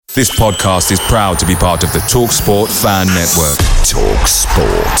This podcast is proud to be part of the TalkSport Fan Network.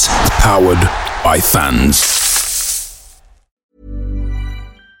 TalkSport. Powered by fans.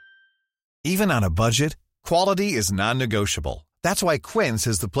 Even on a budget, quality is non-negotiable. That's why Quince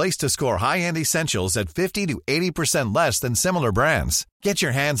is the place to score high-end essentials at 50 to 80% less than similar brands. Get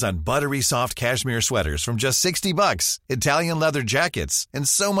your hands on buttery soft cashmere sweaters from just $60, Italian leather jackets, and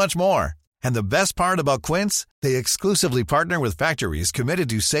so much more. And the best part about Quince, they exclusively partner with factories committed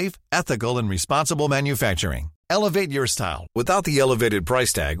to safe, ethical, and responsible manufacturing. Elevate your style without the elevated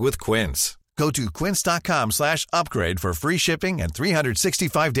price tag with Quince. Go to quince.com/upgrade for free shipping and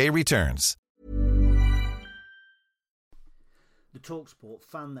 365-day returns. The TalkSport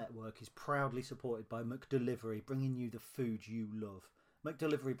Fan Network is proudly supported by McDelivery, bringing you the food you love.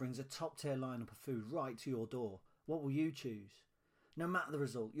 McDelivery brings a top-tier lineup of food right to your door. What will you choose? No matter the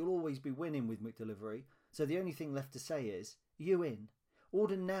result, you'll always be winning with McDelivery, so the only thing left to say is, you in?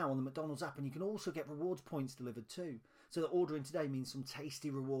 Order now on the McDonald's app and you can also get rewards points delivered too, so that ordering today means some tasty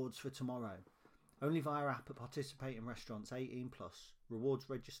rewards for tomorrow. Only via app at participating restaurants 18+. Rewards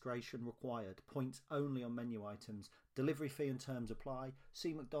registration required. Points only on menu items. Delivery fee and terms apply.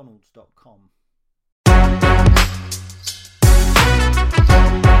 See mcdonalds.com.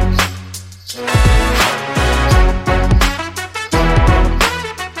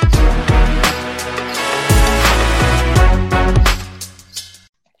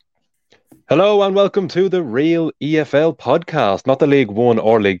 Hello and welcome to the Real EFL podcast, not the League One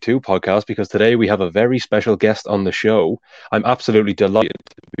or League Two podcast, because today we have a very special guest on the show. I'm absolutely delighted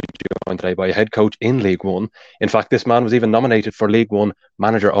to be joined today by a head coach in League One. In fact, this man was even nominated for League One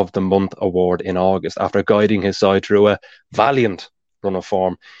Manager of the Month award in August after guiding his side through a valiant run of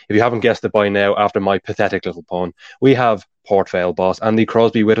form. If you haven't guessed it by now, after my pathetic little pun, we have Port Vale boss Andy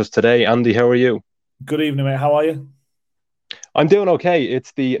Crosby with us today. Andy, how are you? Good evening, mate. How are you? I'm doing okay.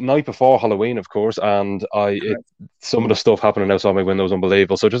 It's the night before Halloween, of course, and some of the stuff happening outside my window is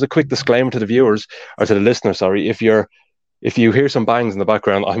unbelievable. So just a quick disclaimer to the viewers, or to the listeners, sorry, if you hear some bangs in the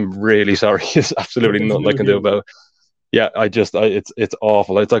background, I'm really sorry. There's absolutely nothing I can do about it. Yeah, it's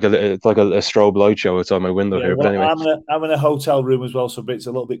awful. It's like a strobe light show outside my window here. But anyway, I'm in a hotel room as well, so it's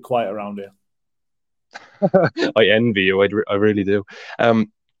a little bit quiet around here. I envy you. I really do.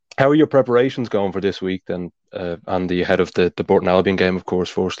 How are your preparations going for this week then, Andy, ahead of the Burton Albion game, of course,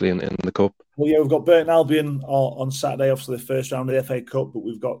 firstly in the Cup? Well, yeah, we've got Burton Albion on Saturday, obviously the first round of the FA Cup, but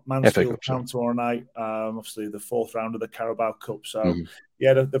we've got Mansfield Town tomorrow night, obviously the fourth round of the Carabao Cup. So,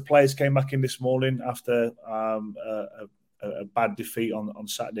 yeah, the players came back in this morning after a bad defeat on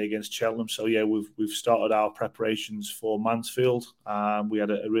Saturday against Cheltenham. So, yeah, we've started our preparations for Mansfield. We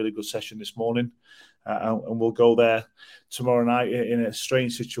had a really good session this morning. And we'll go there tomorrow night in a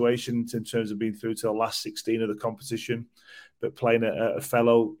strange situation in terms of being through to the last 16 of the competition, but playing a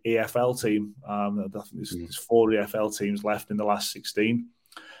fellow EFL team. I think there's 4 EFL teams left in the last 16.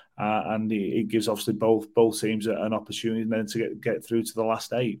 And it gives obviously both teams an opportunity then to get through to the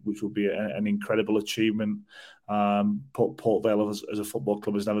last 8, which will be an incredible achievement. Port Vale as a football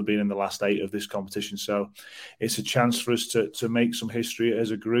club has never been in the last 8 of this competition. So it's a chance for us to make some history as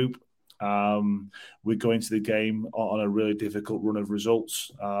a group. We go into the game on a really difficult run of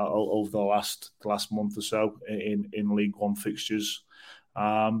results over the last month or so in League One fixtures.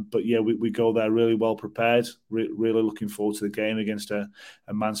 But yeah, we go there really well prepared, really looking forward to the game against a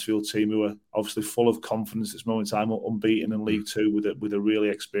Mansfield team who are obviously full of confidence at this moment in time, unbeaten in League Two with a really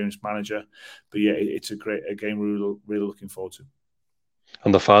experienced manager. But yeah, it's a game we're really looking forward to.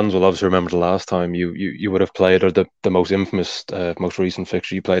 And the fans will obviously remember the last time you would have played, or the most infamous, most recent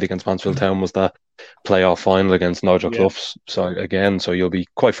fixture you played against Mansfield Town was that playoff final against Nigel Clough's. So you'll be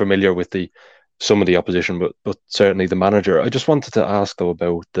quite familiar with some of the opposition, but certainly the manager. I just wanted to ask though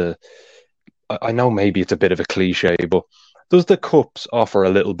about I know maybe it's a bit of a cliche, but does the Cups offer a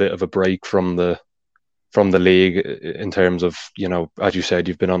little bit of a break from the league in terms of, as you said,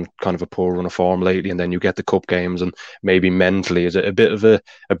 you've been on kind of a poor run of form lately, and then you get the cup games, and maybe mentally is it a bit of a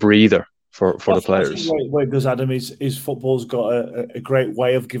breather for the players? What it does, Adam, is football's got a great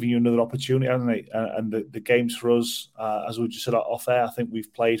way of giving you another opportunity, hasn't it? And the games for us, as we just said off air, I think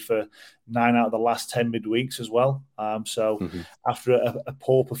we've played for 9 out of the last 10 midweeks as well. After a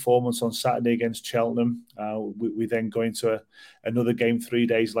poor performance on Saturday against Cheltenham, we then go into another game 3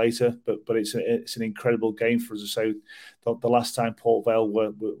 days later. But it's an incredible game for us. I say the last time Port Vale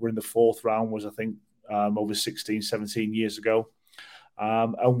were in the 4th round was, I think, over 16, 17 years ago.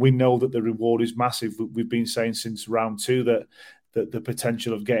 And we know that the reward is massive. We've been saying since round 2 that the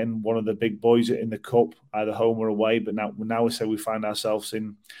potential of getting one of the big boys in the cup, either home or away. But now we say we find ourselves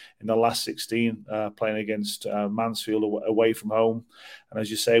in the last 16 playing against Mansfield away from home. And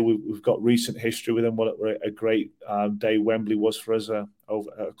as you say, we've got recent history with them. What a great day Wembley was for us over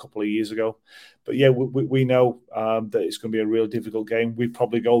a couple of years ago. But yeah, we know that it's going to be a real difficult game. We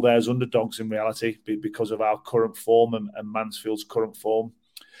probably go there as underdogs in reality because of our current form and Mansfield's current form.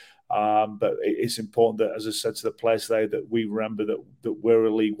 But it's important that, as I said to the players today, that we remember that we're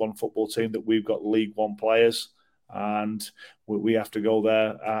a League One football team, that we've got League One players, and we have to go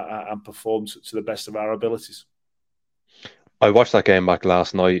there and perform to the best of our abilities. I watched that game back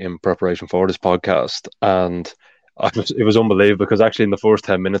last night in preparation for this podcast, and it was unbelievable because actually in the first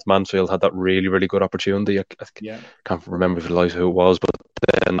 10 minutes, Mansfield had that really, really good opportunity. I can't remember for the life who it was, but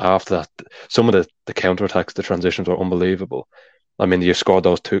then after that, some of the counter-attacks, the transitions were unbelievable. I mean, you scored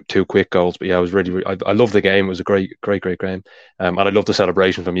those two quick goals, but yeah, it was really I loved the game. It was a great game. And I loved the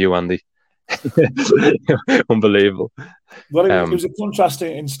celebration from you, Andy. Unbelievable. Well, it was a contrast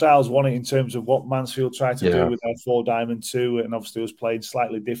in styles, wasn't it, in terms of what Mansfield tried to do with their 4-diamond-2, and obviously was playing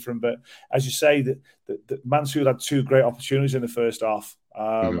slightly different. But as you say, that Mansfield had two great opportunities in the first half,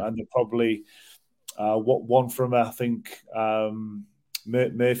 and they're probably one from, I think,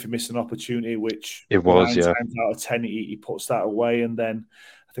 Murphy missed an opportunity, which it was 9 times out of 10 he puts that away, and then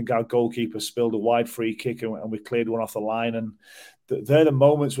I think our goalkeeper spilled a wide free kick and we cleared one off the line. And they're the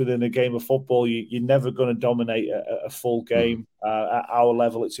moments within a game of football. You're never going to dominate a full game at our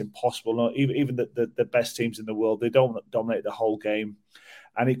level. It's impossible. No, even the best teams in the world, they don't dominate the whole game.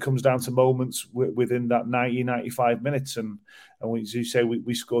 And it comes down to moments within that 90-95 minutes. And as you say,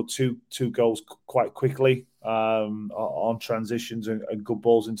 we scored two goals quite quickly on transitions and good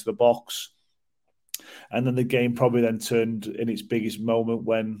balls into the box. And then the game probably then turned in its biggest moment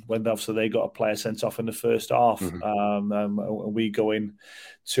when obviously they got a player sent off in the first half. And we go in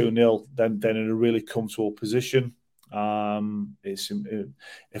 2-0, then in a really comfortable position. If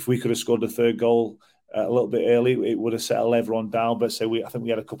we could have scored the third goal a little bit early, it would have settled everyone down. But I think we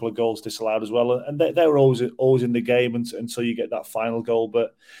had a couple of goals disallowed as well, and they were always in the game until you get that final goal.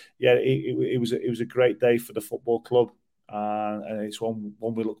 But yeah, it was a great day for the football club, and it's one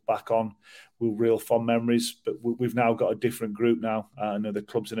we look back on with real fond memories. But we've now got a different group now, and the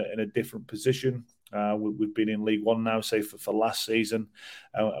club's in a different position. We've been in League One now, say for last season,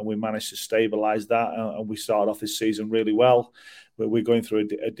 and we managed to stabilise that, and we started off this season really well. We're going through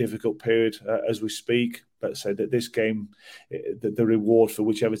a difficult period as we speak, but say that this game, the reward for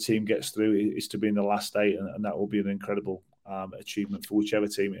whichever team gets through is to be in the last 8, and that will be an incredible achievement for whichever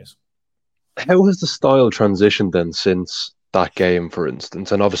team it is. How has the style transitioned then since that game, for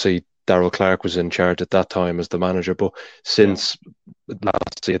instance? And obviously Darryl Clark was in charge at that time as the manager, but since at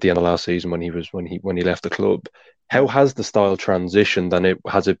the end of last season when he left the club, how has the style transitioned? And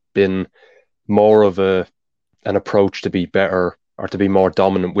has it been more of an approach to be better or to be more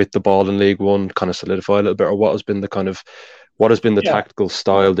dominant with the ball in League One, kind of solidify a little bit, or what has been the tactical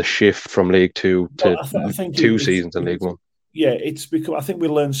style, the shift from League Two to I think 2 seasons in League One? Yeah, it's because I think we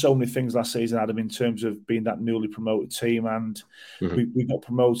learned so many things last season, Adam, in terms of being that newly promoted team, and we got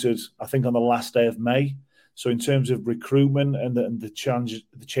promoted, I think, on the last day of May. So in terms of recruitment and the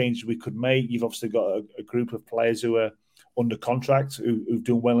change we could make, you've obviously got a group of players who are under contract who've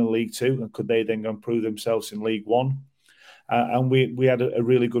done well in League Two, and could they then go and prove themselves in League One? And we had a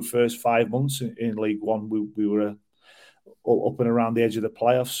really good first 5 months in League One. We were up and around the edge of the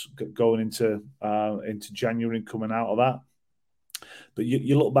playoffs, going into January and coming out of that. But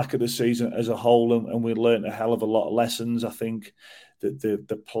you look back at the season as a whole, and we learned a hell of a lot of lessons. I think that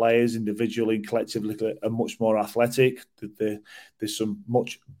the players individually and collectively are much more athletic. There's some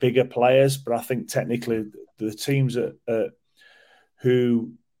much bigger players, but I think technically the teams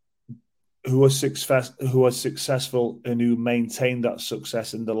who are successful and who maintain that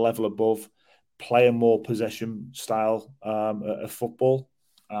success in the level above play a more possession style of football.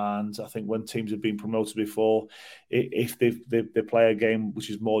 And I think when teams have been promoted before, if they play a game which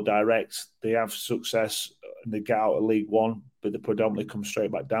is more direct, they have success and they get out of League One, but they predominantly come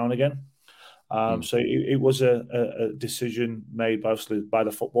straight back down again. So it was a decision made by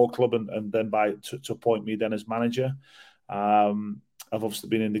the football club and then to appoint me then as manager. I've obviously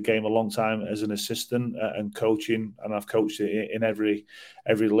been in the game a long time as an assistant and coaching, and I've coached in every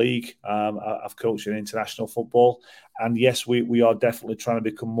league. I've coached in international football, and yes, we are definitely trying to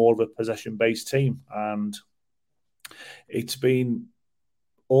become more of a possession-based team. And it's been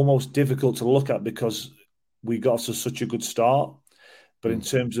almost difficult to look at because we got to such a good start. But in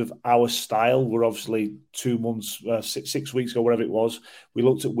terms of our style, we're obviously 6 weeks ago, whatever it was, we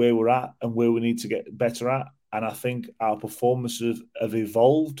looked at where we're at and where we need to get better at. And I think our performances have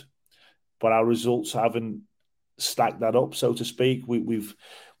evolved, but our results haven't stacked that up, so to speak. We've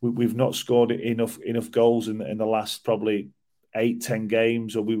not scored enough goals in the last probably 8-10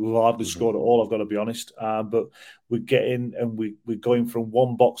 games, or we've hardly scored at all, I've got to be honest. But we're getting and we're going from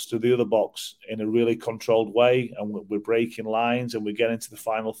one box to the other box in a really controlled way, and we're breaking lines and we're getting to the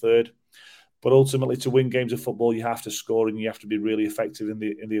final third. But ultimately, to win games of football, you have to score and you have to be really effective in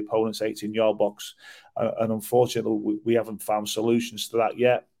the opponent's 18-yard box. And unfortunately, we haven't found solutions to that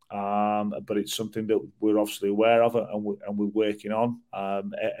yet. But it's something that we're obviously aware of, and we're working on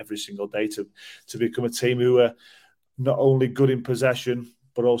every single day to become a team who are not only good in possession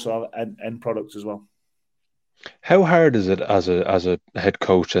but also have end products as well. How hard is it as a head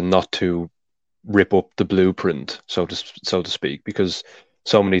coach and not to rip up the blueprint, so to speak? Because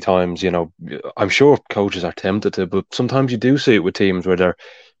so many times, I'm sure coaches are tempted to, but sometimes you do see it with teams where they're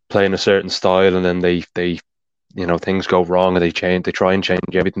playing a certain style and then they things go wrong and they try and change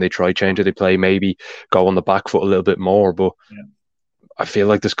everything. They try change it. They play, maybe go on the back foot a little bit more, but I feel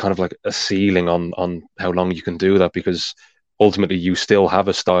like there's kind of like a ceiling on how long you can do that, because ultimately you still have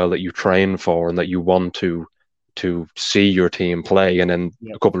a style that you train for and that you want to see your team play, and then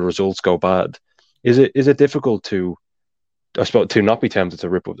a couple of results go bad. Is it difficult to, I suppose, to not be tempted to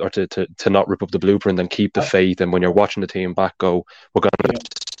rip up, or to not rip up the blueprint and keep the faith, and when you're watching the team back, go, we're going to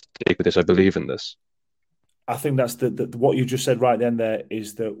stick with this, I believe in this? I think that's what you just said right then. There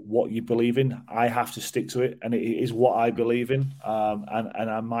is that what you believe in, I have to stick to it, and it is what I believe in.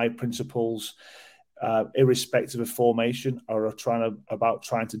 And my principles, irrespective of formation, are about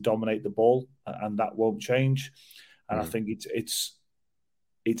trying to dominate the ball, and that won't change. And I think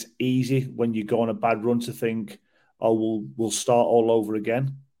it's easy when you go on a bad run to think, oh, we'll start all over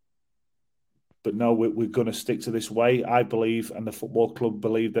again. But no, we're going to stick to this way. I believe, and the football club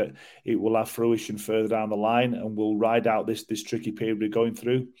believe, that it will have fruition further down the line, and we'll ride out this tricky period we're going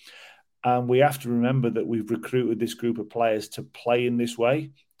through. And we have to remember that we've recruited this group of players to play in this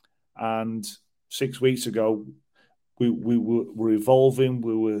way. And 6 weeks ago, we were evolving.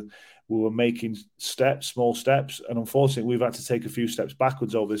 We were making small steps, and unfortunately, we've had to take a few steps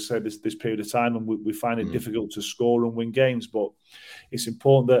backwards over this period of time, and we find it difficult to score and win games. But it's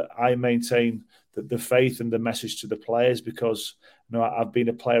important that I maintain the faith and the message to the players, because I've been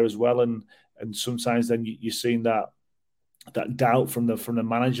a player as well, and sometimes then you're seeing that doubt from the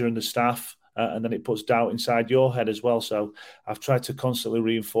manager and the staff, and then it puts doubt inside your head as well. So I've tried to constantly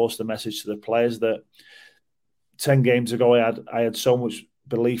reinforce the message to the players that 10 games ago I had so much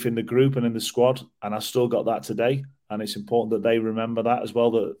belief in the group and in the squad, and I still got that today. And it's important that they remember that as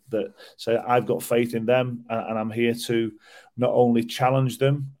well, that say I've got faith in them, and I'm here to not only challenge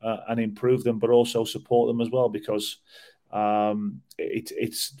them and improve them, but also support them as well, because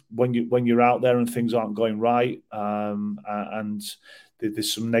it's when you're out there and things aren't going right, and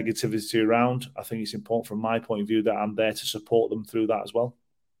there's some negativity around, I think it's important from my point of view that I'm there to support them through that as well.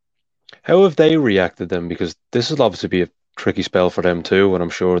 How have they reacted then? Because this will obviously be a tricky spell for them too, and I'm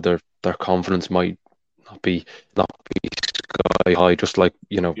sure their confidence might not be sky high. Just like,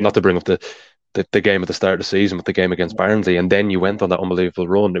 not to bring up the game at the start of the season, but the game against Barnsley, and then you went on that unbelievable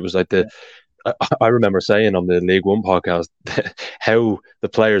run. It was like I remember saying on the League One podcast how the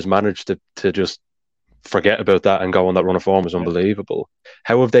players managed to just forget about that and go on that run of form was unbelievable.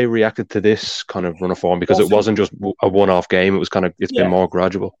 How have they reacted to this kind of run of form? Because it wasn't just a one-off game; it's been more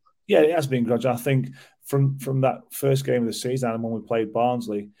gradual. Yeah, it has been gradual. I think from that first game of the season, and when we played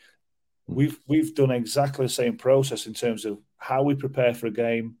Barnsley, we've done exactly the same process in terms of how we prepare for a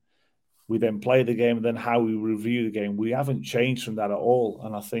game. We then play the game, and then how we review the game. We haven't changed from that at all.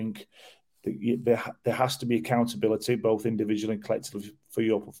 And I think that there has to be accountability, both individually and collectively, for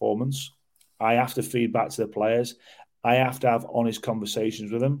your performance. I have to feed back to the players. I have to have honest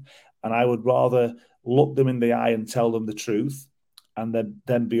conversations with them. And I would rather look them in the eye and tell them the truth, and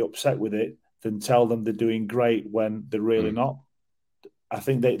then be upset with it, than tell them they're doing great when they're really not. I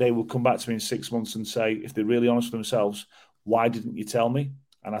think they will come back to me in 6 months and say, if they're really honest with themselves, why didn't you tell me?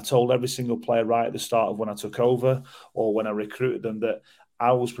 And I told every single player right at the start of when I took over, or when I recruited them, that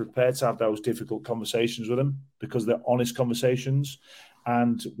I was prepared to have those difficult conversations with them, because they're honest conversations.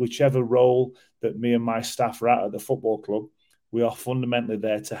 And whichever role that me and my staff are at the football club, we are fundamentally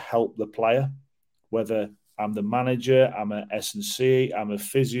there to help the player, whether I'm the manager, I'm an S&C, I'm a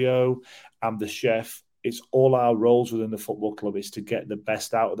physio, I'm the chef. It's all our roles within the football club is to get the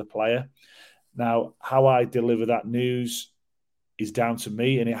best out of the player. Now, how I deliver that news is down to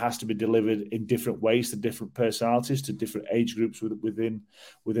me, and it has to be delivered in different ways to different personalities, to different age groups within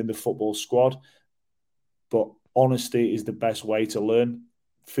the football squad. But honesty is the best way to learn.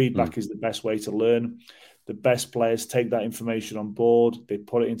 Feedback is the best way to learn. the best players take that information on board, they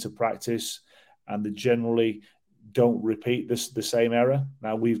put it into practice, and they generally don't repeat the same error.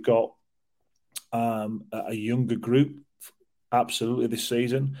 Now, we've got a younger group, absolutely, this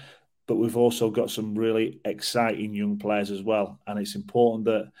season, but we've also got some really exciting young players as well. And it's important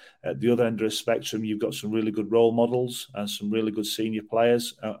that at the other end of the spectrum, you've got some really good role models and some really good senior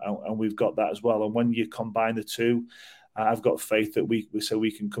players, and we've got that as well. And when you combine the two, I've got faith that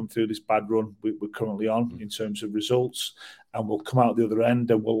we can come through this bad run we're currently on in terms of results, and we'll come out the other end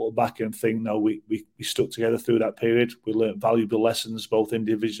and we'll look back and think, no, we stuck together through that period. We learned valuable lessons both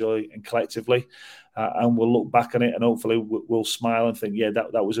individually and collectively, and we'll look back on it and hopefully we'll smile and think, yeah,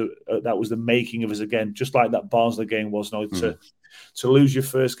 that was the making of us again, just like that Barnsley game was. No, to lose your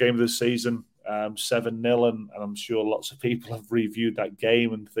first game of the season 7-0, and I'm sure lots of people have reviewed that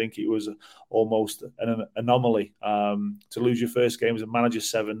game and think it was almost an anomaly. To lose your first game as a manager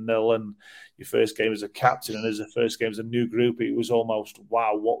 7-0 and your first game as a captain and as a first game as a new group, it was almost,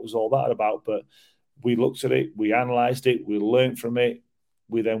 wow, what was all that about? But we looked at it, we analysed it, we learned from it.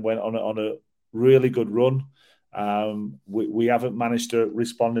 We then went on a really good run. We haven't managed to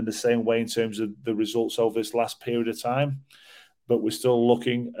respond in the same way in terms of the results over this last period of time, but we're still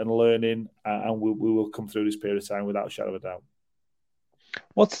looking and learning, and we will come through this period of time without a shadow of a doubt.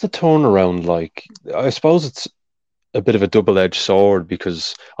 What's the turnaround like? I suppose it's a bit of a double-edged sword,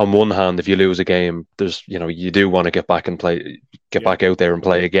 because on one hand, if you lose a game, there's, you do want to get back out there and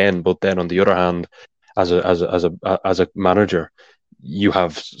play again. But then on the other hand, as a manager, you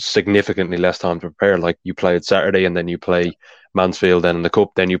have significantly less time to prepare. Like, you played Saturday and then you play Mansfield then in the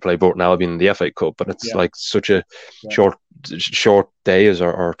Cup, then you play Burton Albion in the FA Cup, but it's like such a short days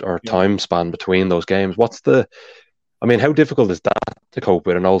or time span between those games. How difficult is that to cope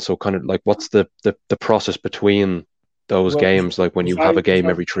with? And also kind of like, what's the process between those games, like when you have a game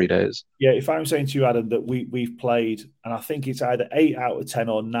every 3 days? Yeah, if I'm saying to you, Adam, that we've played, and I think it's either 8 out of 10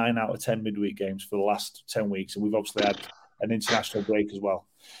 or 9 out of 10 midweek games for the last 10 weeks, and we've obviously had an international break as well.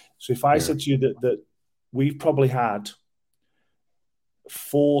 So if I said to you that we've probably had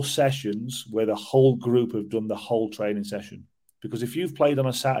 4 sessions where the whole group have done the whole training session, because if you've played on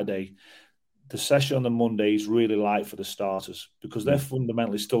a Saturday, the session on the Monday is really light for the starters because they're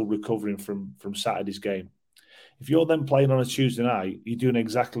fundamentally still recovering from Saturday's game. If you're then playing on a Tuesday night, you're doing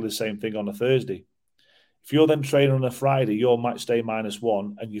exactly the same thing on a Thursday. If you're then training on a Friday, your match day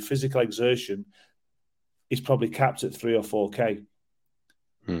 -1 and your physical exertion is probably capped at 3 or 4K.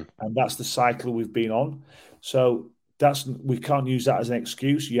 And that's the cycle we've been on. So we can't use that as an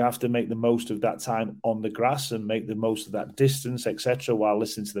excuse. You have to make the most of that time on the grass and make the most of that distance, etc., while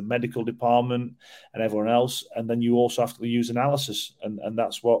listening to the medical department and everyone else. And then you also have to use analysis, and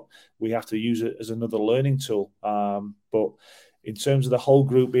that's what we have to use it as another learning tool. But in terms of the whole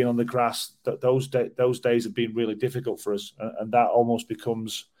group being on the grass, those days have been really difficult for us, and that almost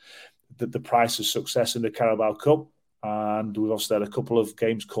becomes the price of success in the Carabao Cup. And we've also had a couple of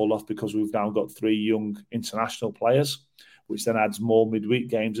games called off because we've now got 3 young international players, which then adds more midweek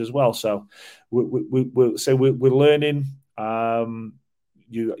games as well. So we're learning.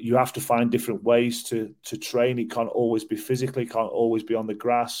 You have to find different ways to train. It can't always be physically, can't always be on the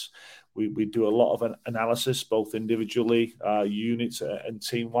grass. We do a lot of analysis, both individually, units and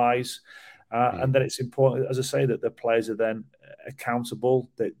team-wise. And then it's important, as I say, that the players are then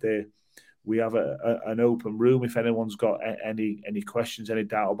accountable, that we have an open room if anyone's got any questions, any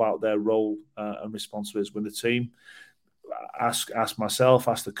doubt about their role and responsibilities with the team. Ask myself,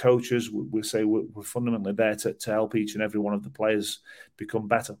 ask the coaches. We say we're fundamentally there to help each and every one of the players become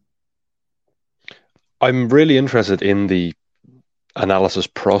better. I'm really interested in the analysis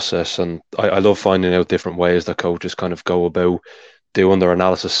process, and I love finding out different ways that coaches kind of go about doing their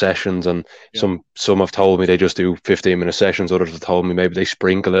analysis sessions. And some have told me they just do 15-minute sessions. Others have told me maybe they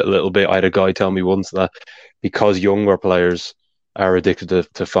sprinkle it a little bit. I had a guy tell me once that because younger players are addicted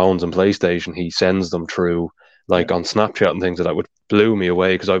to phones and PlayStation, he sends them through on Snapchat and things like that, which blew me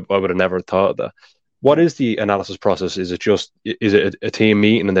away because I would have never thought of that. What is the analysis process? Is it a team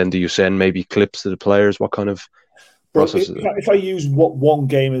meeting, and then do you send maybe clips to the players? What kind of process is it? If I use one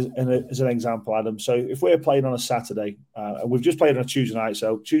game as an example, Adam, so if we're playing on a Saturday, and we've just played on a Tuesday night,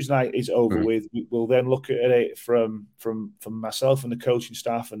 so Tuesday night is over with, we'll then look at it from myself and the coaching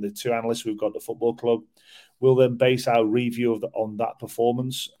staff and the 2 analysts we've got at the football club. We'll then base our review on that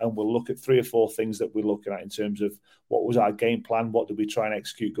performance, and we'll look at 3 or 4 things that we're looking at in terms of what was our game plan, what did we try and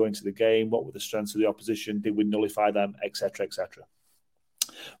execute going to the game, what were the strengths of the opposition, did we nullify them, etc., etc.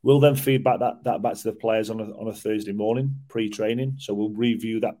 We'll then feed back that back to the players on a Thursday morning, pre-training. So we'll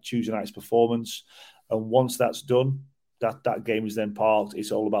review that Tuesday night's performance. And once that's done, that game is then parked.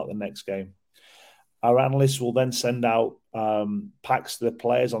 It's all about the next game. Our analysts will then send out packs to the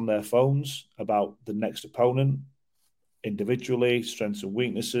players on their phones about the next opponent, individually, strengths and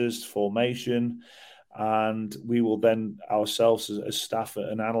weaknesses, formation. And we will then ourselves as staff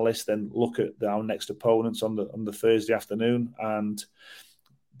and analysts then look at our next opponents on the Thursday afternoon, and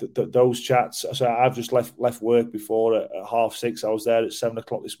those chats. So I've just left work before at 6:30. I was there at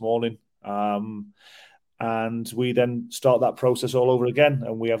 7:00 this morning, and we then start that process all over again.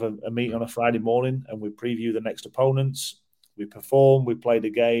 And we have a meeting on a Friday morning, and we preview the next opponents. We perform, we play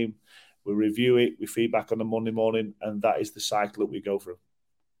the game, we review it, we feedback on the Monday morning, and that is the cycle that we go through.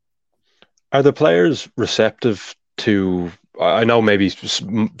 Are the players receptive to? I know maybe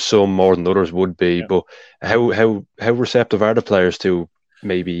some more than others would be, but how receptive are the players to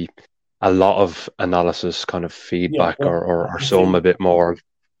maybe a lot of analysis, kind of feedback, or some a bit more?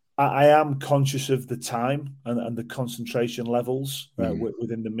 I am conscious of the time and the concentration levels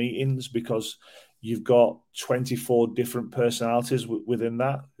within the meetings, because you've got 24 different personalities within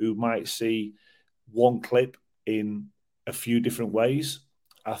that who might see one clip in a few different ways.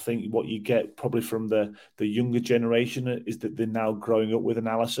 I think what you get probably from the younger generation is that they're now growing up with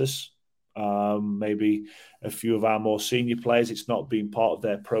analysis. Maybe a few of our more senior players, it's not been part of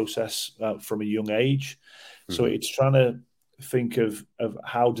their process from a young age. So it's trying to think of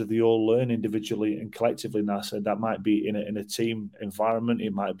how do they all learn individually and collectively. Now, so that might be in a team environment,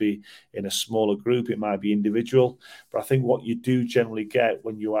 it might be in a smaller group, it might be individual. But I think what you do generally get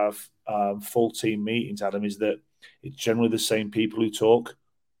when you have full team meetings, Adam, is that it's generally the same people who talk,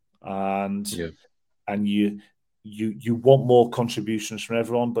 and you want more contributions from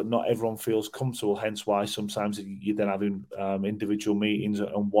everyone, but not everyone feels comfortable. Hence why sometimes you're then having individual meetings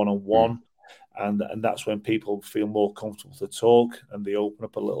and one-on-one. And that's when people feel more comfortable to talk and they open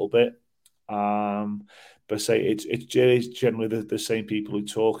up a little bit. But say it's generally the same people who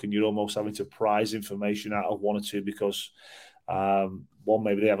talk, and you're almost having to prize information out of one or two because one,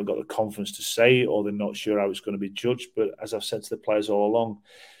 maybe they haven't got the confidence to say it, or they're not sure how it's going to be judged. But as I've said to the players all along,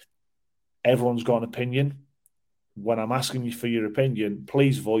 everyone's got an opinion. When I'm asking you for your opinion,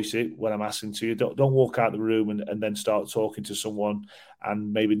 please voice it when I'm asking to you. Don't walk out the room and then start talking to someone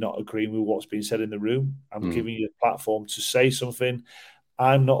and maybe not agreeing with what's being said in the room. I'm giving you a platform to say something.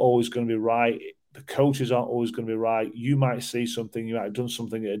 I'm not always going to be right. The coaches aren't always going to be right. You might see something. You might have done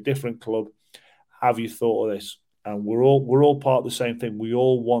something at a different club. Have you thought of this? And we're all part of the same thing. We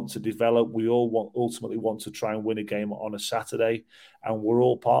all want to develop. We all ultimately want to try and win a game on a Saturday, and we're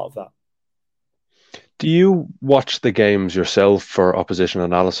all part of that. Do you watch the games yourself for opposition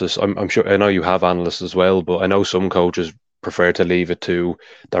analysis? I'm sure, I know you have analysts as well, but I know some coaches prefer to leave it to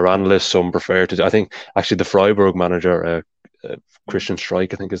their analysts. Some prefer to. I think actually the Freiburg manager, Christian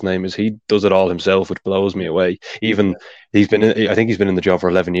Streich, I think his name is. He does it all himself, which blows me away. Even I think he's been in the job for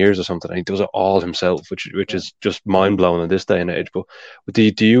 11 years or something. And he does it all himself, which is just mind blowing in this day and age. But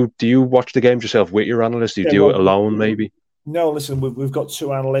do you watch the games yourself with your analysts? Do you do it alone, maybe? No, listen, we've got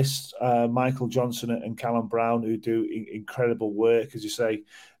two analysts, Michael Johnson and Callum Brown, who do incredible work. As you say,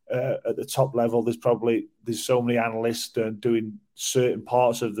 at the top level, there's so many analysts doing certain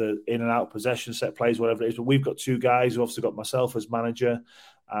parts of the in and out possession, set plays, whatever it is. But we've got two guys. We've obviously got myself as manager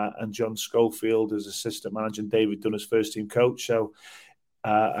and John Schofield as assistant manager, and David Dunn as first team coach. So,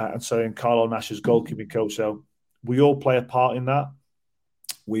 and Carlo Nash as goalkeeping coach. So we all play a part in that.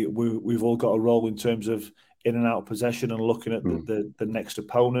 We've all got a role in terms of in and out possession and looking at the next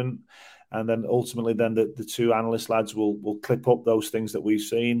opponent, and then ultimately then the two analyst lads will clip up those things that we've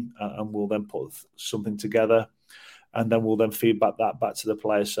seen and we'll then put something together, and then we'll then feedback that back to the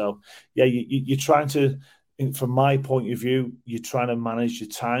players. So yeah, you're trying to, from my point of view, you're trying to manage your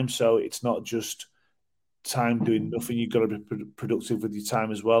time, so it's not just time doing nothing. You've got to be productive with your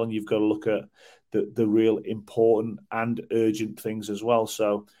time as well, and you've got to look at the real important and urgent things as well.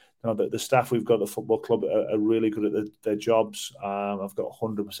 So the staff we've got at the football club are really good at their jobs. I've got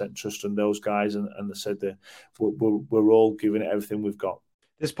 100% trust in those guys, and they said that we're all giving it everything we've got.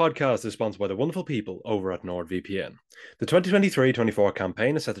 This podcast is sponsored by the wonderful people over at NordVPN. The 2023-24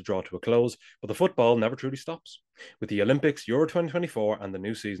 campaign is set to draw to a close, but the football never truly stops. With the Olympics, Euro 2024 and the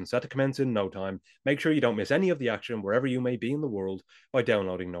new season set to commence in no time, make sure you don't miss any of the action wherever you may be in the world by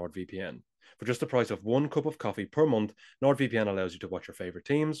downloading NordVPN. For just the price of 1 cup of coffee per month, NordVPN allows you to watch your favourite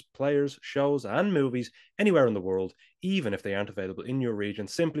teams, players, shows and movies anywhere in the world, even if they aren't available in your region,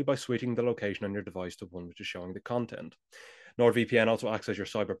 simply by switching the location on your device to one which is showing the content. NordVPN also acts as your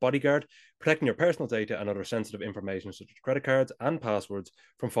cyber bodyguard, protecting your personal data and other sensitive information such as credit cards and passwords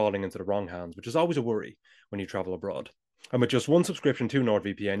from falling into the wrong hands, which is always a worry when you travel abroad. And with just one subscription to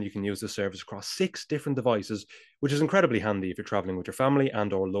NordVPN, you can use this service across 6 different devices, which is incredibly handy if you're traveling with your family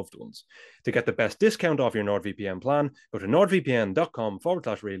and or loved ones. To get the best discount off your NordVPN plan, go to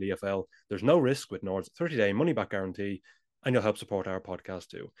nordvpn.com/reallyfl. There's no risk with Nord's 30-day money-back guarantee, and you'll help support our podcast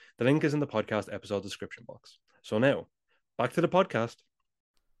too. The link is in the podcast episode description box. So now, back to the podcast.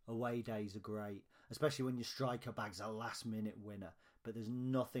 Away days are great, especially when your striker bag's a last-minute winner, but there's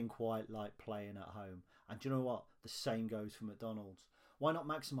nothing quite like playing at home. And do you know what? The same goes for McDonald's. Why not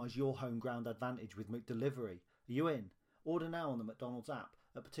maximise your home ground advantage with McDelivery? Are you in? Order now on the McDonald's app.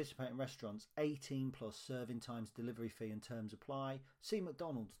 At participating restaurants, 18 plus serving times, delivery fee and terms apply. See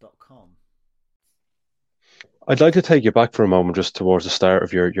mcdonalds.com. I'd like to take you back for a moment just towards the start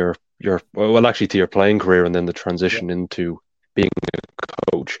of your well, actually to your playing career and then the transition into being a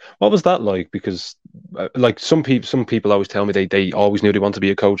coach. What was that like? Because like some people always tell me they always knew they wanted to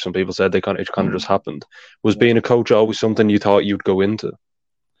be a coach. Some people said it kind of just happened. Was being a coach always something you thought you'd go into?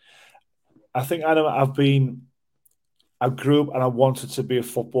 I think I grew up and I wanted to be a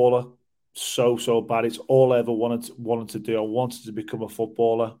footballer so bad. It's all I ever wanted to do. I wanted to become a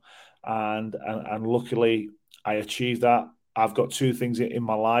footballer, and luckily I achieved that. I've got 2 things in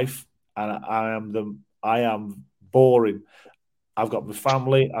my life, and I am boring. I've got my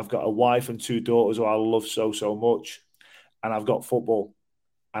family. I've got a wife and 2 daughters who I love so much, and I've got football,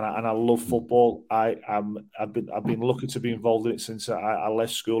 and I love football. I've been lucky to be involved in it since I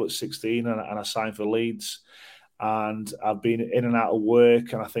left school at 16, and I signed for Leeds, and I've been in and out of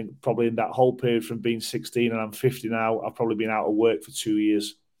work. And I think probably in that whole period from being 16 and I'm 50 now, I've probably been out of work for 2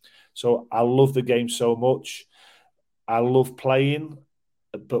 years. So I love the game so much. I love playing.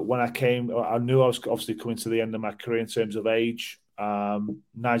 But when I knew I was obviously coming to the end of my career in terms of age.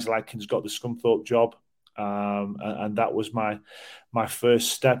 Nigel Adkins got the Scunthorpe job, and that was my first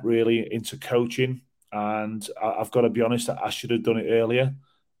step really into coaching. And I've got to be honest, I should have done it earlier.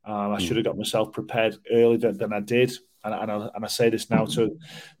 I should have got myself prepared earlier than I did. And I say this now to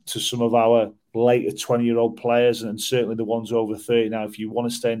some of our later 20-year-old players, and certainly the ones over 30 now. If you want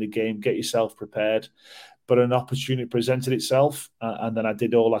to stay in the game, get yourself prepared. But an opportunity presented itself, and then I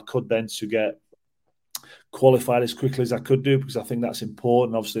did all I could then to get qualified as quickly as I could do, because I think that's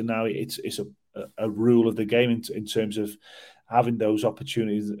important. Obviously now it's a rule of the game in terms of having those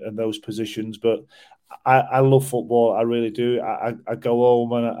opportunities and those positions. But I love football. I really do. I go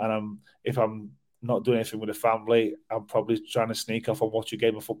home and if I'm not doing anything with the family, I'm probably trying to sneak off and watch a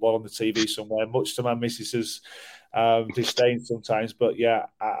game of football on the TV somewhere, much to my missus's disdain sometimes. But yeah,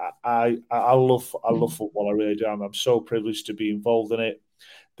 I love football. I really do. I'm so privileged to be involved in it.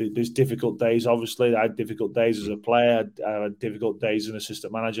 There's difficult days, obviously. I had difficult days as a player. I had difficult days as an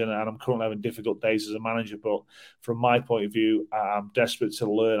assistant manager, and I'm currently having difficult days as a manager. But from my point of view, I'm desperate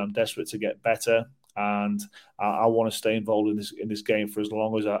to learn. I'm desperate to get better, and I want to stay involved in this game for as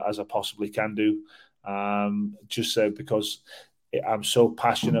long as I possibly can do. Just so because I'm so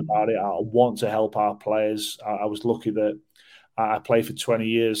passionate about it. I want to help our players. I was lucky that I played for 20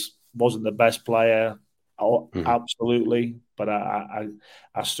 years. Wasn't the best player. Absolutely, but I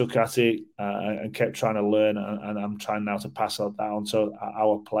stuck at it and kept trying to learn, and I'm trying now to pass that on to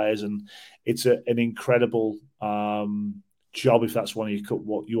our players. And it's an incredible job, if that's what you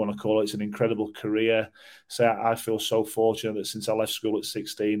want to call it. It's an incredible career. So I feel so fortunate that since I left school at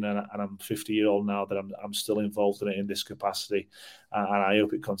 16 and I'm 50-year-old now, that I'm still involved in it in this capacity, and I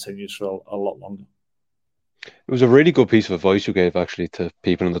hope it continues for a lot longer. It was a really good piece of advice you gave, actually, to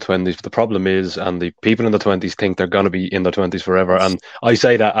people in the 20s. But the problem is, and the people in the 20s think they're going to be in the 20s forever. And I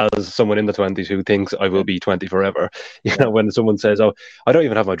say that as someone in the 20s who thinks I will be 20 forever. You know, when someone says, "Oh, I don't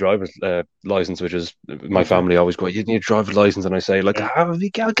even have my driver's license," which is my family always go, "You need a driver's license," and I say, "Like, I'll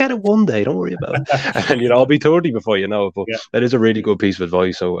get it one day. Don't worry about it." And I'll be 30 before you know it. But that is a really good piece of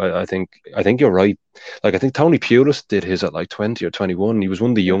advice. So I think you're right. Like, I think Tony Pulis did his at like 20 or 21. He was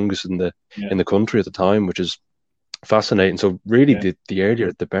one of the youngest in the country at the time, which is fascinating. So really, the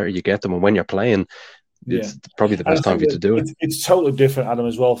earlier the better you get them, and when you're playing, it's probably the best time for you to do it. It's totally different, Adam,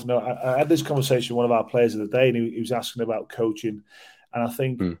 as well. No, I had this conversation with one of our players of the day, and he was asking about coaching, and I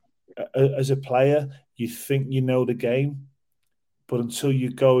think as a player, you think you know the game, but until you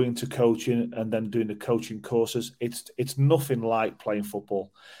go into coaching and then doing the coaching courses, it's nothing like playing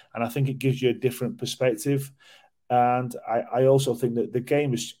football, and I think it gives you a different perspective. And I also think that the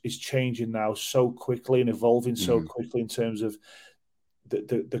game is changing now so quickly and evolving so quickly in terms of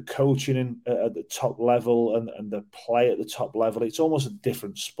the coaching at the top level and the play at the top level. It's almost a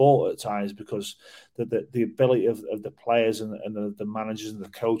different sport at times, because the ability of the players and the managers and the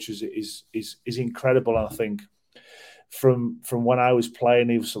coaches is incredible. And I think from when I was playing,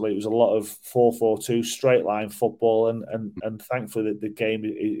 it was a lot of 4-4-2 straight line football, and thankfully the game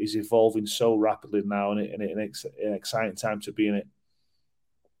is evolving so rapidly now, and it's an exciting time to be in it.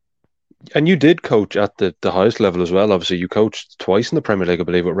 And you did coach at the highest level as well. Obviously, you coached twice in the Premier League, I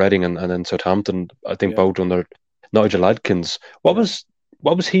believe, with Reading and then Southampton. I think both under Nigel Adkins. What was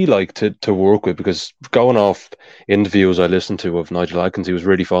he like to work with? Because going off interviews I listened to of Nigel Adkins, he was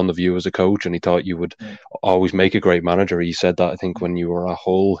really fond of you as a coach, and he thought you would always make a great manager. He said that, I think, when you were at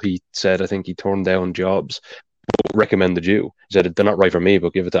Hull, he said, I think he turned down jobs, but recommended you. He said, they're not right for me,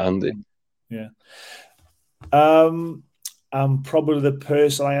 but give it to Andy. Yeah. I'm probably the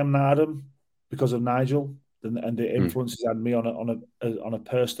person I am now, Adam, because of Nigel and the influence he's had on me on a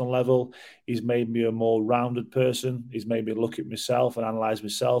personal level. He's made me a more rounded person. He's made me look at myself and analyse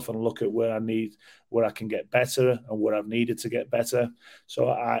myself and look at where I can get better and where I've needed to get better. So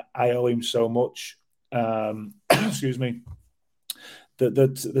I owe him so much. Excuse me.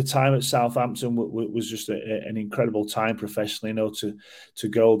 The time at Southampton was just an incredible time professionally, to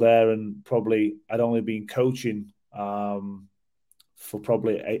go there, and probably I'd only been coaching for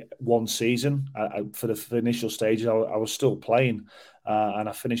probably one season. For the initial stages, I was still playing, and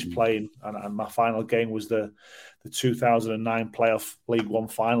I finished playing, and my final game was the 2009 playoff League One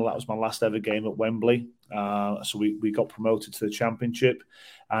final. That was my last ever game at Wembley. So we got promoted to the Championship,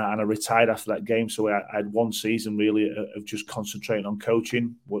 and I retired after that game. So I had one season really of just concentrating on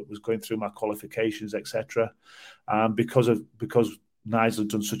coaching, was going through my qualifications, etc. Because Nigel had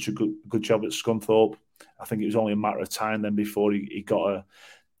done such a good job at Scunthorpe, I think it was only a matter of time then before he got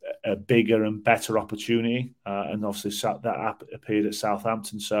a bigger and better opportunity, and obviously that appeared at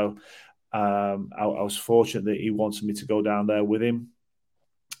Southampton. So I was fortunate that he wanted me to go down there with him.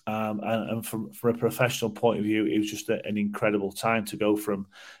 And from a professional point of view, it was just an incredible time to go from,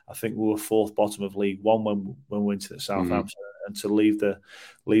 I think we were fourth bottom of League One when we went to Southampton, and to leave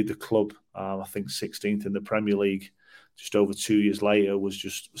the club, I think 16th in the Premier League, just over 2 years later, was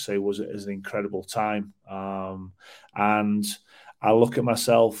an incredible time. And I look at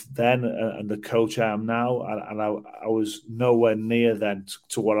myself then and the coach I am now, and I was nowhere near then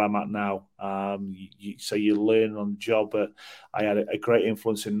to where I'm at now. So you learn on the job, but I had a great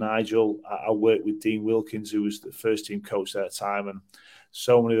influence in Nigel. I worked with Dean Wilkins, who was the first team coach at that time, and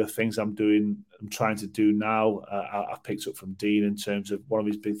so many of the things I'm trying to do now, I've picked up from Dean in terms of one of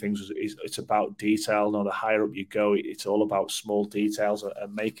his big things is it's about detail. The higher up you go, it's all about small details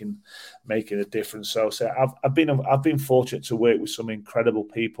and making a difference. So I've been fortunate to work with some incredible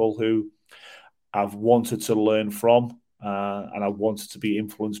people who I've wanted to learn from, and I wanted to be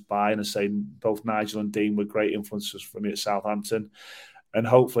influenced by. And I say both Nigel and Dean were great influences for me at Southampton. And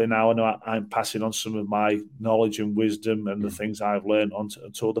hopefully now I know I'm passing on some of my knowledge and wisdom and the things I've learned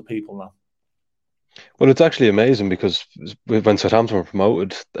to other people now. Well, it's actually amazing because when Southampton were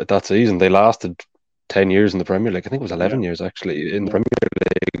promoted that season, they lasted 10 years in the Premier League. I think it was 11 years actually in the Premier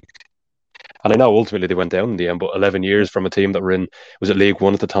League. And I know ultimately they went down in the end, but 11 years from a team that were in, was it League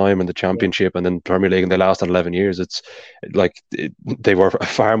One at the time and the Championship and then Premier League, and they lasted 11 years. It's like they were a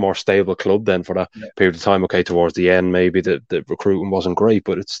far more stable club then for that period of time. Okay, towards the end, maybe the recruiting wasn't great,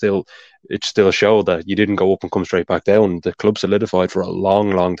 but it still showed that you didn't go up and come straight back down. The club solidified for a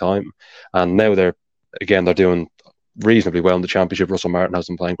long, long time. And now they're doing reasonably well in the Championship. Russell Martin has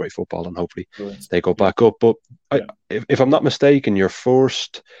them playing great football, and hopefully they go back up. But if I'm not mistaken, your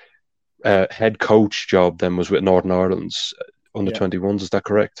first head coach job then was with Northern Ireland's under 21s. Is that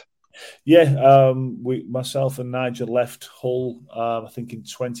correct? Yeah, myself and Nigel left Hull, I think in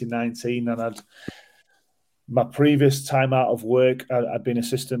 2019, and I'd my previous time out of work, I'd been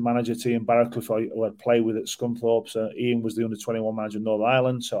assistant manager to Ian Barraclough, who I'd played with at Scunthorpe. So Ian was the under 21 manager of Northern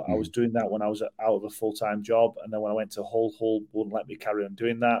Ireland. So I was doing that when I was out of a full time job, and then when I went to Hull wouldn't let me carry on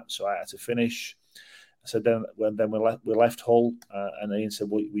doing that, so I had to finish. So then we left Hull, and Ian said,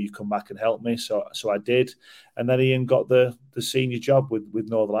 "Will you come back and help me?" So I did, and then Ian got the senior job with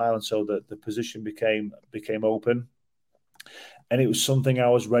Northern Ireland, so the position became open, and it was something I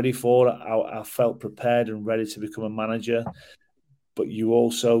was ready for. I felt prepared and ready to become a manager, but you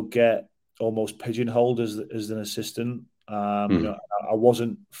also get almost pigeonholed as an assistant. I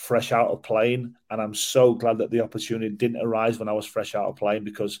wasn't fresh out of playing, and I'm so glad that the opportunity didn't arise when I was fresh out of playing,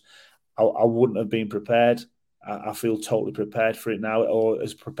 because I wouldn't have been prepared. I feel totally prepared for it now, or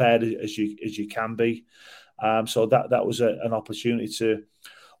as prepared as you can be. So that was an opportunity to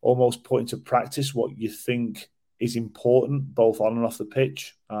almost put into practice what you think is important, both on and off the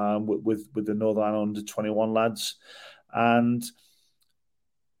pitch, with the Northern Ireland under 21 lads. And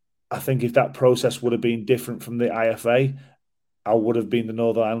I think if that process would have been different from the IFA, I would have been the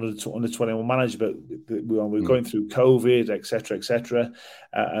Northern Ireland under 21 manager, but we were going through COVID, etc.,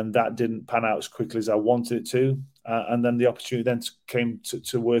 and that didn't pan out as quickly as I wanted it to. And then the opportunity then came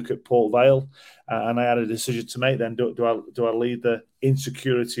to work at Port Vale, and I had a decision to make. Then do I leave the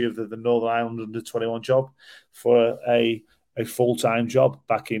insecurity of the Northern Ireland under 21 job for a full-time job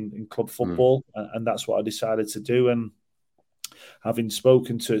back in club football, and that's what I decided to do. And having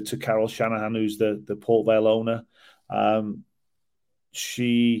spoken to Carol Shanahan, who's the Port Vale owner,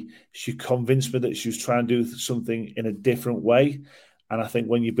 she convinced me that she was trying to do something in a different way. And I think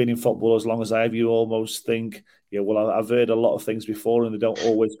when you've been in football as long as I have, you almost think, yeah, well, I've heard a lot of things before and they don't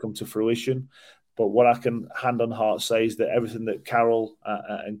always come to fruition. But what I can hand on heart say is that everything that Carol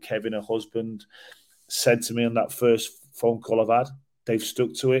and Kevin, her husband, said to me on that first phone call I've had, they've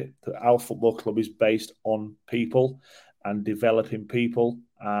stuck to it. That our football club is based on people and developing people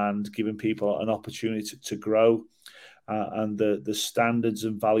and giving people an opportunity to grow. And the standards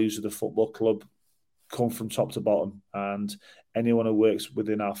and values of the football club come from top to bottom. And anyone who works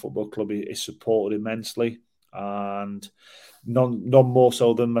within our football club is supported immensely. And none more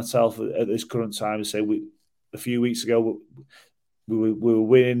so than myself at this current time. I say a few weeks ago, we were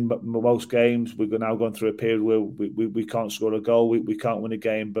winning most games. We're now going through a period where we can't score a goal. We can't win a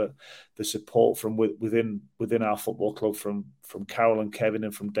game. But the support from within our football club, from Carol and Kevin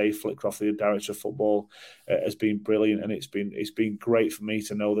and from Dave Flitcroft, the director of football, has been brilliant. And it's been great for me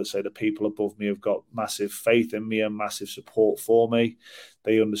to know that, say, the people above me have got massive faith in me and massive support for me.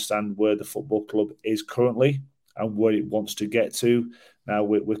 They understand where the football club is currently and where it wants to get to. Now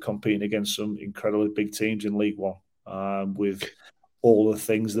we're competing against some incredibly big teams in League One, with all the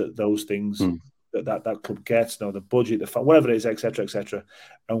things that those things that club gets, the budget, whatever it is, etc.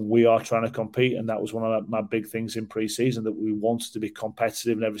 And we are trying to compete, and that was one of my big things in pre-season, that we wanted to be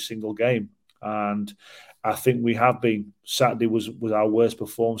competitive in every single game. And I think we have been. Saturday was our worst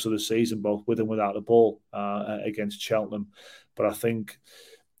performance of the season, both with and without the ball, against Cheltenham. But I think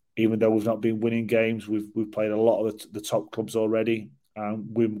even though we've not been winning games, we've played a lot of the top clubs already. And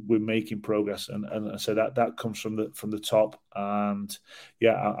we're making progress, and so that comes from the top. And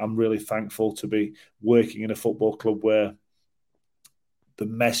yeah, I'm really thankful to be working in a football club where the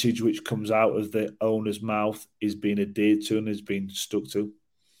message which comes out of the owner's mouth is being adhered to and is being stuck to.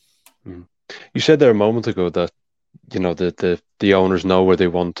 You said there a moment ago that the owners know where they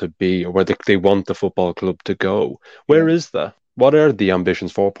want to be, or where they want the football club to go. Where is that? What are the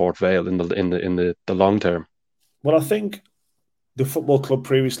ambitions for Port Vale in the long term? Well, I think the football club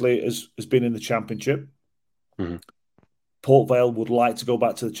previously has been in the Championship. Port Vale would like to go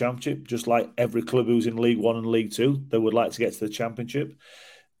back to the Championship, just like every club who's in League One and League Two. They would like to get to the Championship.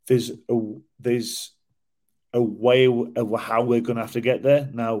 There's a way of how we're going to have to get there.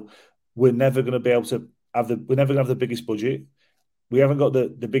 Now, we're never going to be able to we're never going to have the biggest budget. We haven't got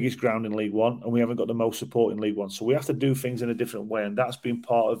the biggest ground in League One, and we haven't got the most support in League One. So we have to do things in a different way, and that's been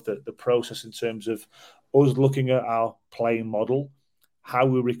part of the process in terms of us looking at our playing model, how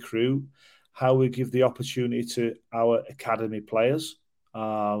we recruit, how we give the opportunity to our academy players.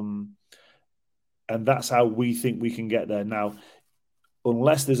 And that's how we think we can get there. Now,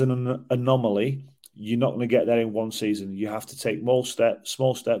 unless there's an anomaly, you're not going to get there in one season. You have to take small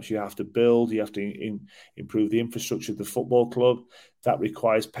steps. You have to build. You have to improve the infrastructure of the football club. That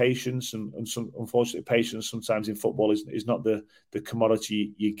requires patience, and unfortunately, patience sometimes in football is not the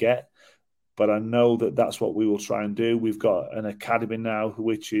commodity you get. But I know that that's what we will try and do. We've got an academy now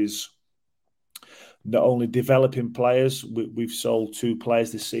which is not only developing players. We've sold 2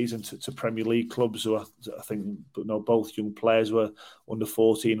 players this season to Premier League clubs who I think both young players were under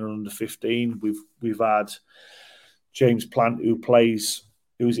 14 and under 15. We've had James Plant,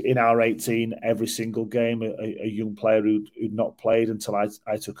 who's in our 18 every single game, a young player who'd not played until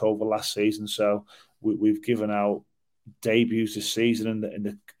I took over last season. So we've given out debuts this season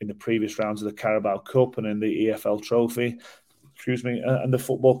in the previous rounds of the Carabao Cup and in the EFL Trophy. And the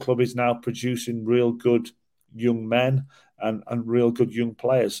football club is now producing real good young men and real good young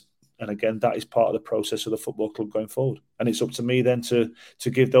players. And again, that is part of the process of the football club going forward. And it's up to me then to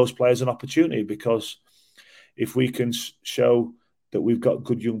give those players an opportunity, because if we can show that we've got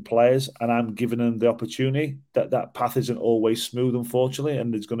good young players and I'm giving them the opportunity, that path isn't always smooth, unfortunately,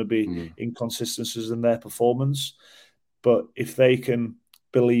 and there's going to be inconsistencies in their performance. But if they can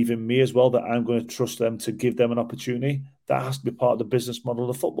believe in me as well, that I'm going to trust them to give them an opportunity, that has to be part of the business model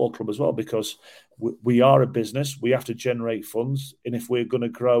of the football club as well, because we are a business. We have to generate funds. And if we're going to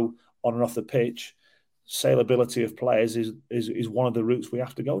grow on and off the pitch, saleability of players is one of the routes we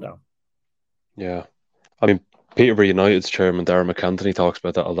have to go down. Yeah. I mean, Peterborough United's chairman, Darren McAntony, talks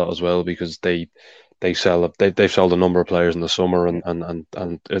about that a lot as well, because they they've sold a number of players in the summer, and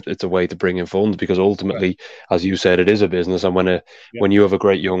it's a way to bring in funds, because ultimately, as you said, it is a business. And when you have a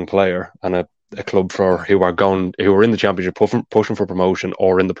great young player and a club who are in the Championship pushing for promotion,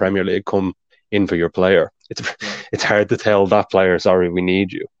 or in the Premier League, come in for your player, it's hard to tell that player, sorry, we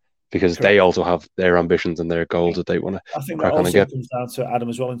need you, because they also have their ambitions and their goals that they want to. I think that also comes down to Adam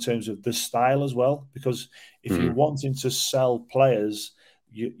as well, in terms of the style as well, because if you're wanting to sell players,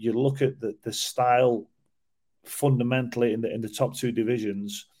 you look at the style fundamentally in the top two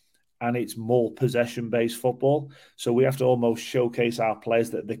divisions, and it's more possession-based football. So we have to almost showcase our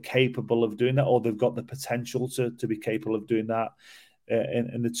players that they're capable of doing that, or they've got the potential to be capable of doing that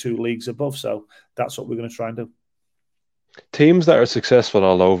in the two leagues above. So that's what we're going to try and do. Teams that are successful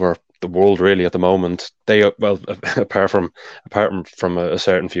all over the world, really, at the moment, apart from a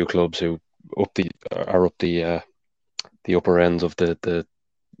certain few clubs who are up the upper ends of the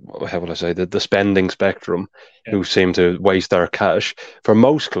how would I say, the spending spectrum, who seem to waste their cash. For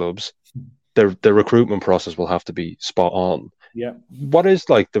most clubs, the recruitment process will have to be spot on. Yeah. What is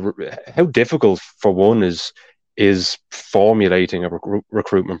how difficult for one is formulating a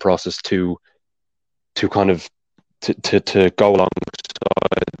recruitment process to kind of to go alongside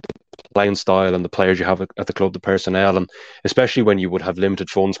the playing style and the players you have at the club, the personnel, and especially when you would have limited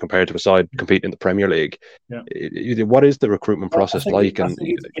funds compared to a side competing in the Premier League. Yeah. What is the recruitment process like?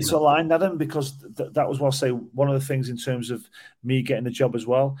 It's aligned, Adam, because that was what I say. One of the things in terms of me getting the job as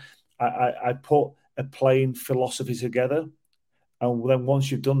well, I put a playing philosophy together, and then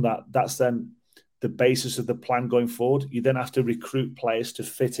once you've done that, that's then the basis of the plan going forward. You then have to recruit players to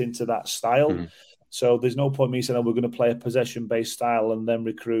fit into that style. Mm-hmm. So there's no point me saying, we're going to play a possession-based style and then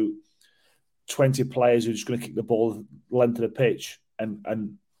recruit 20 players who are just going to kick the ball length of the pitch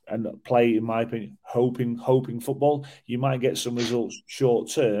and play, in my opinion, hoping football. You might get some results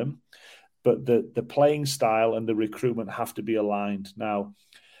short term, but the playing style and the recruitment have to be aligned. Now,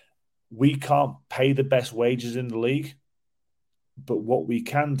 we can't pay the best wages in the league, but what we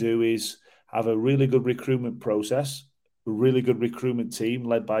can do is have a really good recruitment process, a really good recruitment team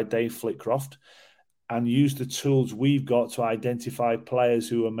led by Dave Flitcroft, and use the tools we've got to identify players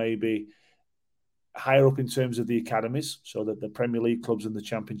who are maybe higher up in terms of the academies, so that the Premier League clubs and the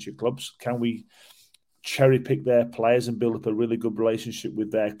Championship clubs, can we cherry pick their players and build up a really good relationship with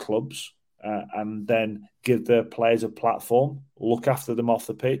their clubs, and then give their players a platform, look after them off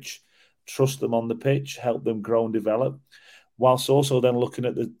the pitch, trust them on the pitch, help them grow and develop, whilst also then looking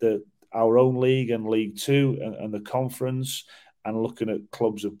at our own league and League Two and the conference, and looking at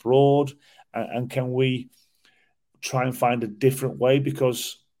clubs abroad. And can we try and find a different way,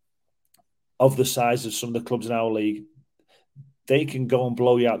 because of the size of some of the clubs in our league, they can go and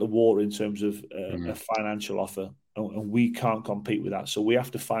blow you out the water in terms of a financial offer, and we can't compete with that. So we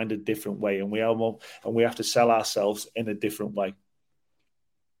have to find a different way, and we have to sell ourselves in a different way.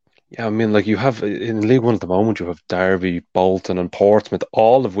 Yeah, I mean, you have in League One at the moment, you have Derby, Bolton, and Portsmouth,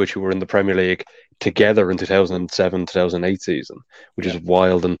 all of which were in the Premier League together in 2007-2008 season, which is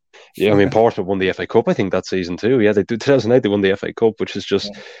wild. And I mean, Portsmouth won the FA Cup, I think, that season too. Yeah, they did 2008. They won the FA Cup, which is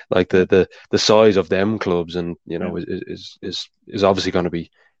just the size of them clubs, and is obviously going to be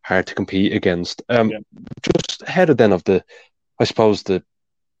hard to compete against. Just ahead of then of I suppose the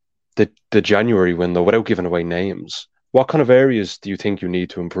January window, without giving away names, what kind of areas do you think you need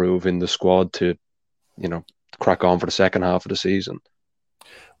to improve in the squad to, crack on for the second half of the season?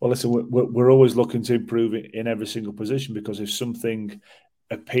 Well, listen, we're always looking to improve it in every single position, because if something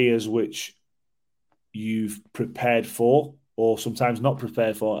appears which you've prepared for, or sometimes not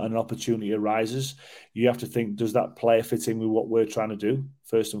prepared for, and an opportunity arises, you have to think, does that player fit in with what we're trying to do,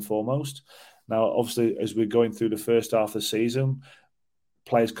 first and foremost? Now, obviously, as we're going through the first half of the season,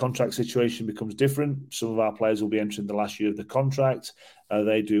 players' contract situation becomes different. Some of our players will be entering the last year of the contract. Are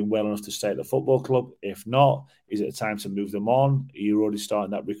they doing well enough to stay at the football club? If not, is it a time to move them on? You're already starting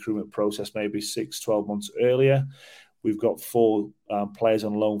that recruitment process maybe 6-12 months earlier. We've got 4 players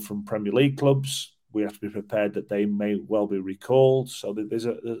on loan from Premier League clubs. We have to be prepared that they may well be recalled. So there's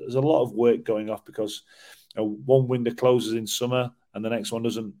a lot of work going off, because one window closes in summer and the next one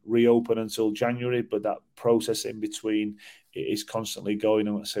doesn't reopen until January, but that process in between is constantly going.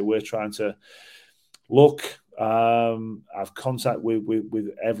 And so we're trying to look, have contact with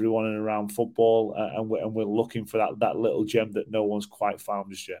everyone in and around football, and we're looking for that little gem that no one's quite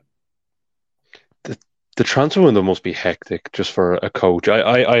found just yet. The transfer window must be hectic just for a coach.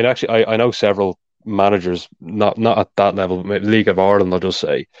 I know several managers, not at that level, League of Ireland, I'll just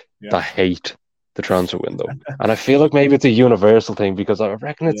say, that hate the transfer window. And I feel like maybe it's a universal thing, because I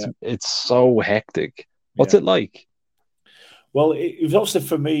reckon it's so hectic. What's it like? Well, it was obviously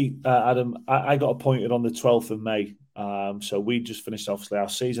for me, Adam. I got appointed on the 12th of May. So we just finished, obviously, our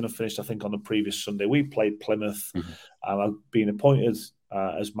season had finished, I think, on the previous Sunday. We played Plymouth. I've been appointed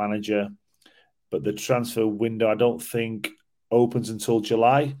as manager, but the transfer window, I don't think, opens until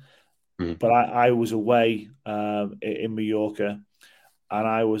July. But I was away in Mallorca, and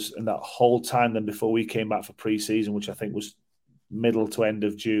I was in that whole time then before we came back for pre-season, which I think was middle to end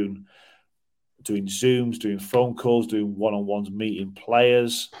of June, doing Zooms, doing phone calls, doing one-on-ones, meeting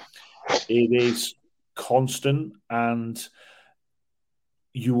players. It is constant, and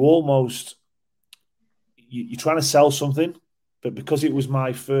you're trying to sell something, but because it was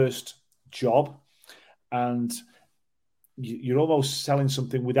my first job, and you're almost selling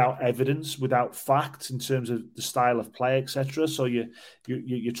something without evidence, without facts in terms of the style of play, etc. So you're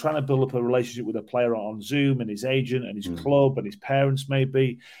trying to build up a relationship with a player on Zoom and his agent and his club and his parents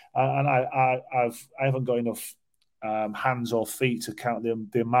maybe. And I haven't got enough hands or feet to count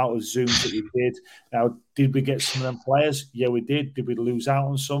the amount of Zooms that we did. Now, did we get some of them players? Yeah, we did. Did we lose out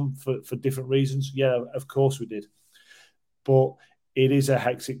on some for different reasons? Yeah, of course we did. But it is a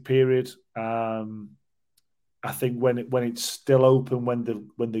hectic period. I think when it's still open,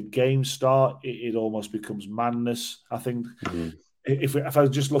 when the games start, it almost becomes madness. I think if I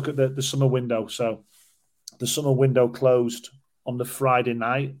just look at the summer window, so the summer window closed on the Friday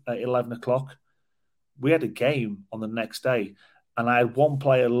night at 11 o'clock. We had a game on the next day, and I had one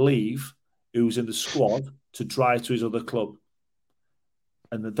player leave who was in the squad to drive to his other club,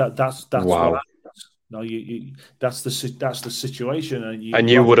 and that's wow. What happens. No, that's the situation, and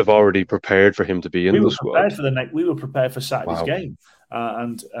you would have already prepared for him to be in the squad. We were prepared for Saturday's game,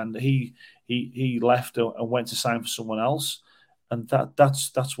 and he left and went to sign for someone else, and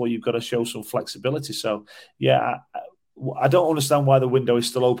that's where you've got to show some flexibility. So yeah, I don't understand why the window is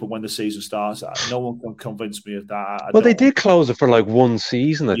still open when the season starts. No one can convince me of that. Well, they did close it for like one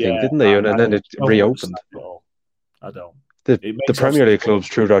season, I think, didn't they? And then it reopened. I don't. The Premier League clubs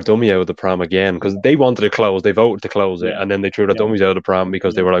threw their dummy out of the pram again because they wanted to close. They voted to close it, and then they threw their dummies out of the pram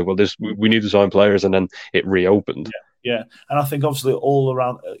because they were like, "Well, we need to sign players," and then it reopened. Yeah, and I think obviously all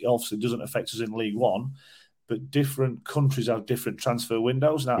around, obviously it doesn't affect us in League One, but different countries have different transfer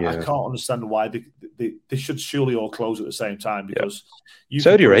windows. Now I can't understand why they should surely all close at the same time because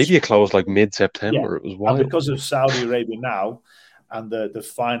Saudi Arabia closed like mid-September. It was wild. And because of Saudi Arabia now and the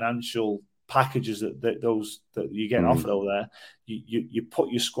financial packages that you get offered over there, you put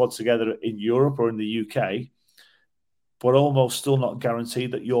your squad together in Europe or in the UK, but almost still not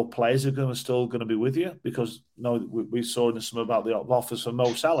guaranteed that your players are still going to be with you because we saw in the summer about the offers for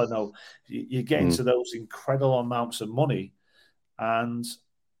Mo Salah. No, you get into those incredible amounts of money, and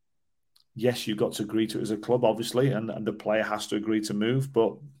yes, you've got to agree to it as a club, obviously, and the player has to agree to move.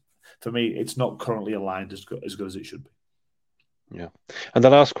 But for me, it's not currently aligned as good as it should be. Yeah. And the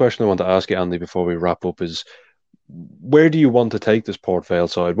last question I want to ask you, Andy, before we wrap up is, where do you want to take this Port Vale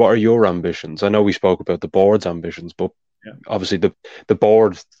side? What are your ambitions? I know we spoke about the board's ambitions, but obviously the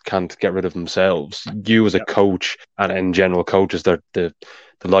board can't get rid of themselves. You as a coach and in general coaches, the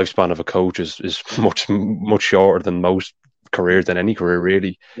lifespan of a coach is much shorter than most careers, than any career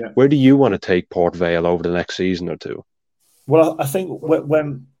really. Yeah. Where do you want to take Port Vale over the next season or two? Well, I think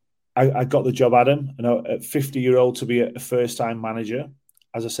when I got the job, Adam, at 50-year-old to be a first-time manager.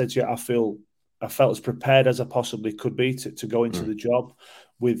 As I said to you, I felt as prepared as I possibly could be to go into the job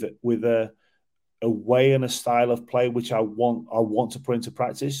with a way and a style of play which I want to put into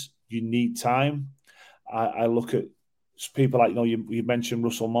practice. You need time. I look at people like you mentioned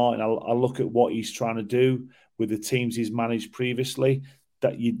Russell Martin. I look at what he's trying to do with the teams he's managed previously.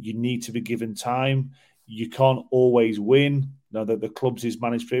 That you need to be given time. You can't always win. Now that the clubs he's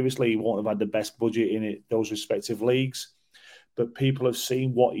managed previously, he won't have had the best budget in those respective leagues. But people have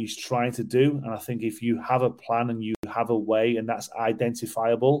seen what he's trying to do. And I think if you have a plan and you have a way and that's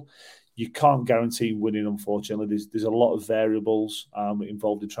identifiable, you can't guarantee winning, unfortunately. There's a lot of variables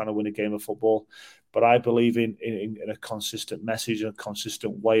involved in trying to win a game of football. But I believe in a consistent message and a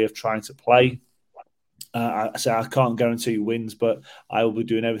consistent way of trying to play. I can't guarantee wins, but I will be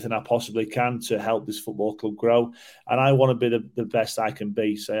doing everything I possibly can to help this football club grow. And I want to be the best I can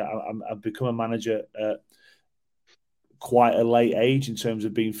be. So I've become a manager at quite a late age in terms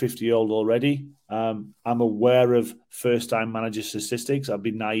of being 50-year-old already. I'm aware of first-time manager statistics. I'd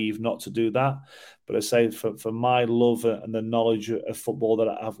be naive not to do that. But I say for my love and the knowledge of football that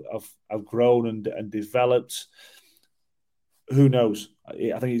I've grown and developed, who knows?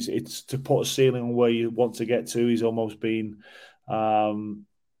 I think it's to put a ceiling on where you want to get to. He's almost been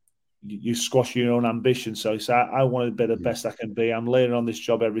you squash your own ambition. So I want to be the best I can be. I'm learning on this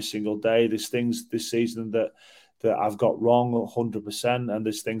job every single day. There's things this season that that I've got wrong 100%, and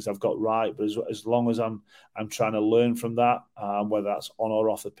there's things I've got right. But as long as I'm trying to learn from that, whether that's on or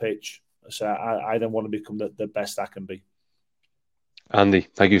off the pitch, so I don't want to become the best I can be. Andy,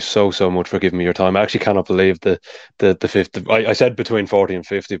 thank you so much for giving me your time. I actually cannot believe the 50. I said between 40 and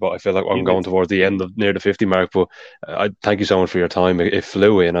 50, but I feel like I'm going towards the end of near the 50 mark. But I thank you so much for your time. It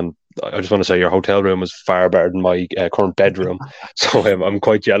flew in, and I just want to say your hotel room was far better than my current bedroom. So I'm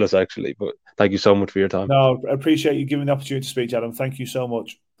quite jealous, actually. But thank you so much for your time. No, I appreciate you giving the opportunity to speak, Adam. Thank you so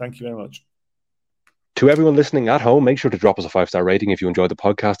much. Thank you very much. To everyone listening at home, make sure to drop us a 5-star rating if you enjoyed the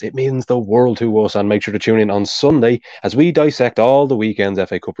podcast. It means the world to us. And make sure to tune in on Sunday as we dissect all the weekend's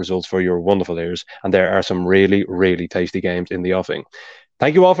FA Cup results for your wonderful ears. And there are some really, really tasty games in the offing.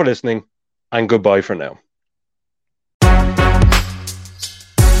 Thank you all for listening, and goodbye for now.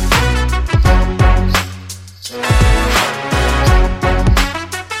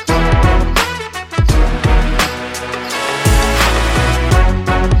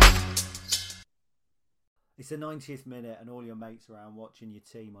 It's the 90th minute and all your mates around watching your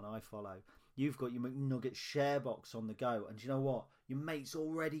team on iFollow. You've got your McNugget share box on the go, and do you know what? Your mate's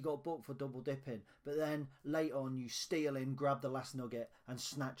already got booked for double dipping, but then later on you steal in, grab the last nugget and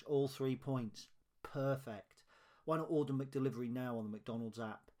snatch all 3 points. Perfect. Why not order McDelivery now on the McDonald's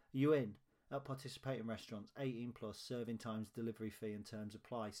app? Are you in? At participating restaurants, 18 plus, serving times, delivery fee and terms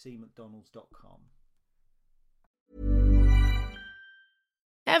apply. See mcdonalds.com.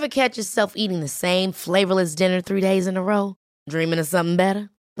 Ever catch yourself eating the same flavorless dinner 3 days in a row? Dreaming of something better?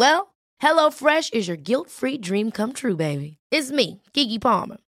 Well, HelloFresh is your guilt-free dream come true, baby. It's me, Keke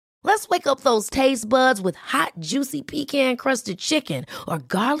Palmer. Let's wake up those taste buds with hot, juicy pecan-crusted chicken or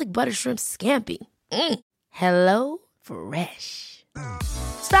garlic butter shrimp scampi. Hello Fresh.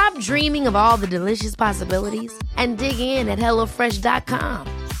 Stop dreaming of all the delicious possibilities and dig in at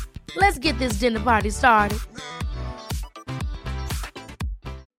HelloFresh.com. Let's get this dinner party started.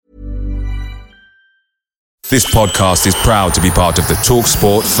 This podcast is proud to be part of the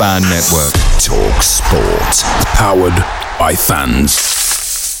TalkSport Fan Network. TalkSport. Powered by fans.